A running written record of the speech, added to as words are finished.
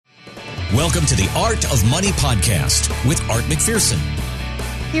Welcome to the Art of Money podcast with Art McPherson.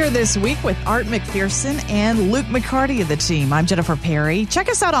 Here this week with Art McPherson and Luke McCarty of the team. I'm Jennifer Perry. Check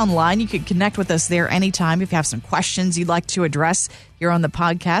us out online. You can connect with us there anytime if you have some questions you'd like to address here on the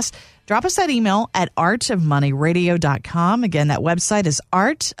podcast. Drop us that email at artofmoneyradio.com. Again, that website is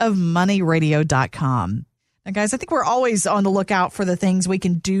artofmoneyradio.com. Now, guys, I think we're always on the lookout for the things we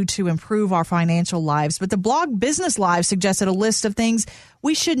can do to improve our financial lives. But the blog Business Live suggested a list of things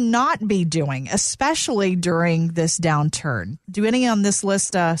we should not be doing, especially during this downturn. Do any on this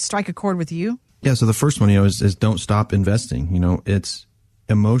list strike a chord with you? Yeah, so the first one, is don't stop investing. It's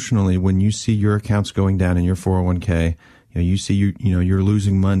emotionally when you see your accounts going down in your 401k, you see you're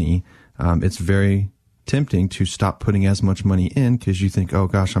losing money. It's very tempting to stop putting as much money in because you think, oh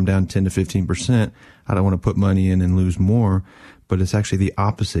gosh, I'm down 10 to 15%. I don't want to put money in and lose more. But it's actually the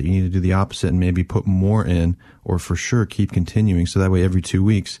opposite. You need to do the opposite and maybe put more in, or for sure keep continuing. So that way every 2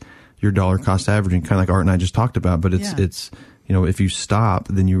 weeks, your dollar cost averaging, kind of like Art and I just talked about. But it's if you stop,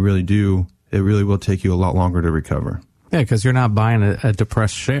 then it really will take you a lot longer to recover. Yeah, because you're not buying a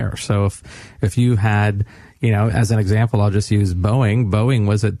depressed share. So if you had, as an example, I'll just use Boeing. Boeing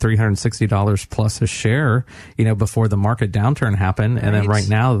was at $360 plus a share, before the market downturn happened. And then right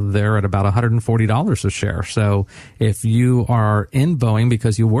now they're at about $140 a share. So if you are in Boeing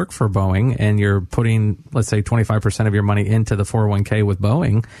because you work for Boeing and you're putting, let's say, 25% of your money into the 401k with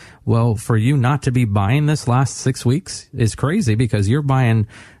Boeing, well, for you not to be buying this last 6 weeks is crazy because you're buying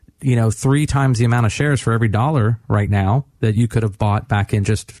 3 times the amount of shares for every dollar right now that you could have bought back in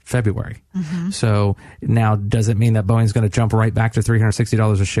just February. Mm-hmm. So now, does it mean that Boeing's going to jump right back to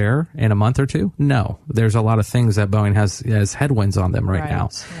 $360 a share in a month or two? No. There's a lot of things that Boeing has headwinds on them right now.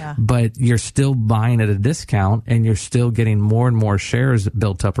 Yeah. But you're still buying at a discount and you're still getting more and more shares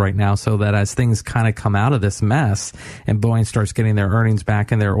built up right now, so that as things kind of come out of this mess and Boeing starts getting their earnings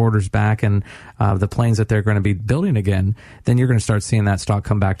back and their orders back and the planes that they're going to be building again, then you're going to start seeing that stock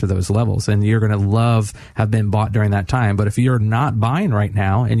come back to those levels, and you're going to have been bought during that time. But if you're not buying right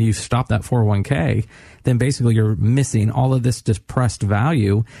now and you stop that 401k, then basically you're missing all of this depressed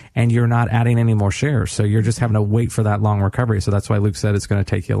value and you're not adding any more shares. So you're just having to wait for that long recovery. So that's why Luke said it's going to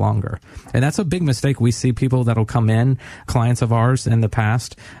take you longer. And that's a big mistake. We see people that'll come in, clients of ours in the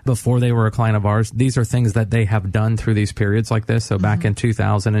past, before they were a client of ours. These are things that they have done through these periods like this. So back in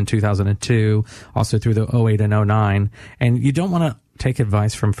 2000 and 2002, also through the 08 and 09. And you don't want to take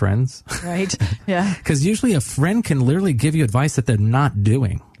advice from friends. Right. Yeah. Because usually a friend can literally give you advice that they're not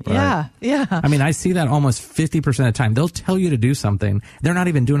doing. Right? Yeah. Yeah. I mean, I see that almost 50% of the time. They'll tell you to do something. They're not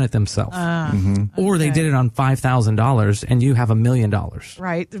even doing it themselves. Or they did it on $5,000 and you have $1 million.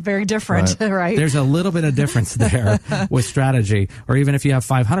 Right. Very different. Right. There's a little bit of difference there with strategy. Or even if you have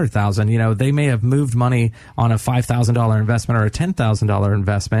 $500,000, they may have moved money on a $5,000 investment or a $10,000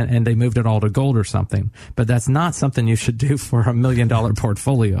 investment and they moved it all to gold or something. But that's not something you should do for $1 million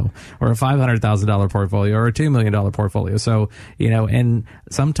portfolio or a $500,000 portfolio or a $2 million portfolio. So, and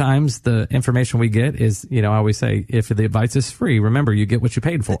sometimes the information we get is, I always say, if the advice is free, remember, you get what you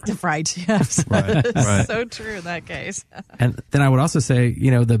paid for. Right. Yes. Right. So true in that case. And then I would also say,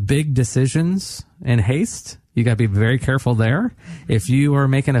 the big decisions in haste, you got to be very careful there. If you are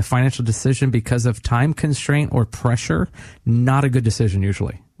making a financial decision because of time constraint or pressure, not a good decision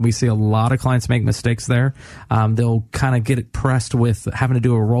usually. We see a lot of clients make mistakes there. They'll kind of get it pressed with having to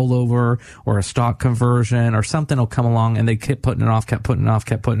do a rollover or a stock conversion or something will come along and they kept putting it off.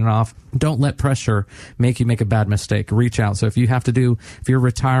 Don't let pressure make you make a bad mistake. Reach out. So if you're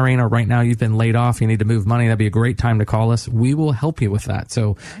retiring or right now you've been laid off, you need to move money, that'd be a great time to call us. We will help you with that.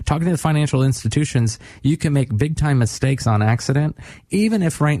 So talking to the financial institutions, you can make big time mistakes on accident. Even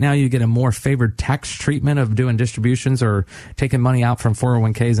if right now you get a more favored tax treatment of doing distributions or taking money out from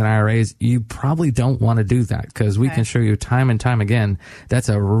 401ks and IRAs, you probably don't want to do that because we can show you time and time again that's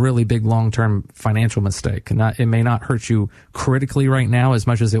a really big long-term financial mistake. It may not hurt you critically right now as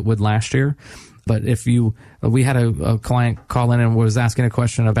much as it would last year, but we had a client call in and was asking a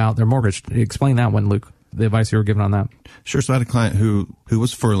question about their mortgage. Explain that one, Luke. The advice you were given on that. Sure. So I had a client who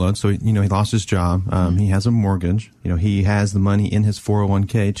was furloughed. So, he lost his job. He has a mortgage. He has the money in his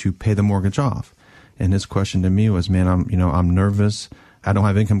 401k to pay the mortgage off. And his question to me was, man, I'm nervous. I don't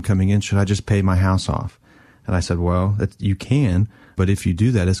have income coming in. Should I just pay my house off? And I said, well, you can, but if you do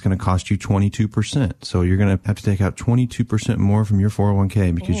that, it's going to cost you 22%. So you're going to have to take out 22% more from your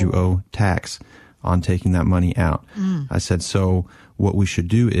 401k because you owe tax on taking that money out. I said, so what we should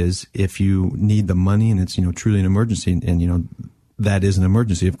do is if you need the money and it's, truly an emergency and, that is an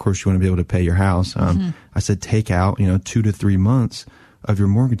emergency. Of course, you want to be able to pay your house. I said, take out, 2 to 3 months of your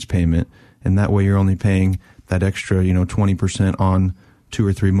mortgage payment. And that way you're only paying that extra, 20% on 2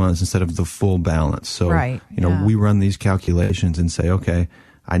 or 3 months instead of the full balance. So, right. you know, we run these calculations and say, okay,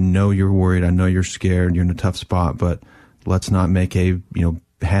 I know you're worried. I know you're scared. You're in a tough spot, but let's not make a, you know,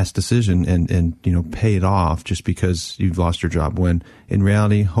 has decision and, you know, pay it off just because you've lost your job, when in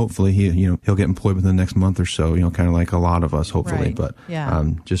reality, hopefully he'll get employed within the next month or so, you know, kind of like a lot of us, hopefully, but,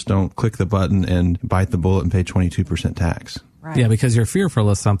 just don't click the button and bite the bullet and pay 22% tax. Right. Yeah, because you're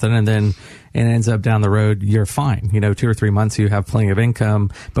fearful of something, and then it ends up down the road, you're fine. You know, 2 or 3 months, you have plenty of income,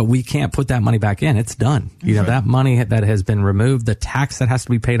 but we can't put that money back in. It's done. You know, that money that has been removed, the tax that has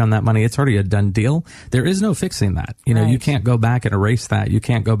to be paid on that money, it's already a done deal. There is no fixing that. You know, you can't go back and erase that. You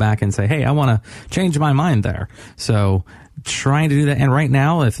can't go back and say, hey, I want to change my mind there. So trying to do that. And right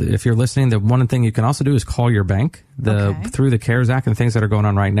now, if you're listening, the one thing you can also do is call your bank. Through the CARES Act and things that are going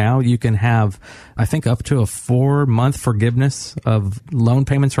on right now, you can have, I think, up to a 4-month forgiveness of loan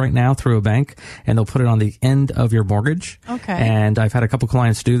payments right now through a bank, and they'll put it on the end of your mortgage. Okay. And I've had a couple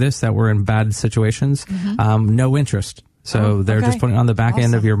clients do this that were in bad situations. No interest. So they're just putting it on the back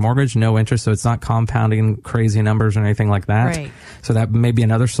end of your mortgage, no interest. So it's not compounding crazy numbers or anything like that. Right. So that may be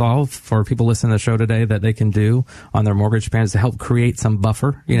another solve for people listening to the show today that they can do on their mortgage payments to help create some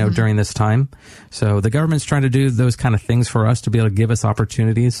buffer, you know, during this time. So the government's trying to do those kind of things for us to be able to give us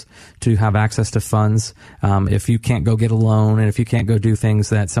opportunities to have access to funds. If you can't go get a loan and if you can't go do things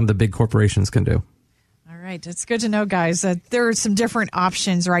that some of the big corporations can do. Right. It's good to know, guys, that there are some different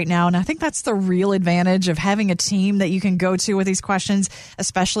options right now. And I think that's the real advantage of having a team that you can go to with these questions,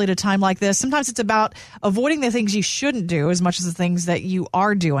 especially at a time like this. Sometimes it's about avoiding the things you shouldn't do as much as the things that you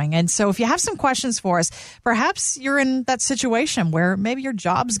are doing. And so if you have some questions for us, perhaps you're in that situation where maybe your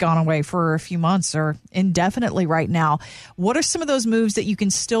job's gone away for a few months or indefinitely right now. What are some of those moves that you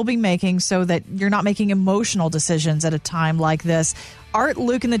can still be making so that you're not making emotional decisions at a time like this? Art,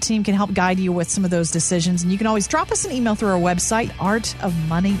 Luke, and the team can help guide you with some of those decisions. And you can always drop us an email through our website,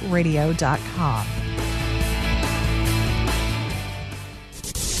 artofmoneyradio.com.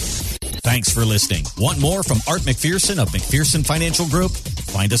 Thanks for listening. Want more from Art McPherson of McPherson Financial Group?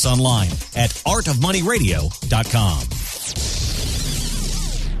 Find us online at artofmoneyradio.com.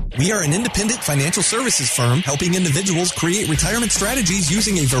 We are an independent financial services firm helping individuals create retirement strategies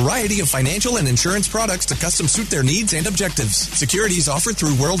using a variety of financial and insurance products to custom suit their needs and objectives. Securities offered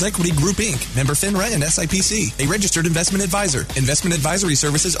through World Equity Group, Inc., member FINRA and SIPC, a registered investment advisor. Investment advisory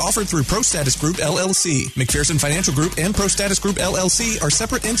services offered through ProStatus Group, LLC. McPherson Financial Group and ProStatus Group, LLC are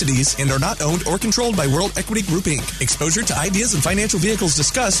separate entities and are not owned or controlled by World Equity Group, Inc. Exposure to ideas and financial vehicles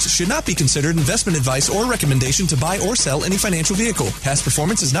discussed should not be considered investment advice or recommendation to buy or sell any financial vehicle. Past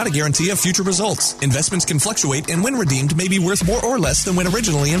performance is not a guarantee of future results. Investments can fluctuate and when redeemed may be worth more or less than when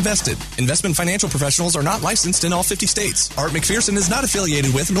originally invested. Investment financial professionals are not licensed in all 50 states. Art McPherson is not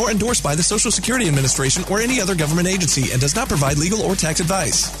affiliated with nor endorsed by the Social Security Administration or any other government agency and does not provide legal or tax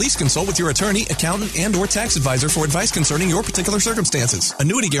advice. Please consult with your attorney, accountant, and or tax advisor for advice concerning your particular circumstances.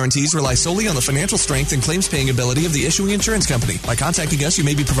 Annuity guarantees rely solely on the financial strength and claims paying ability of the issuing insurance company. By contacting us, you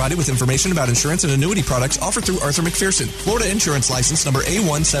may be provided with information about insurance and annuity products offered through Arthur McPherson. Florida Insurance License number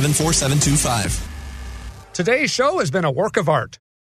A174. 725. Today's show has been a work of art.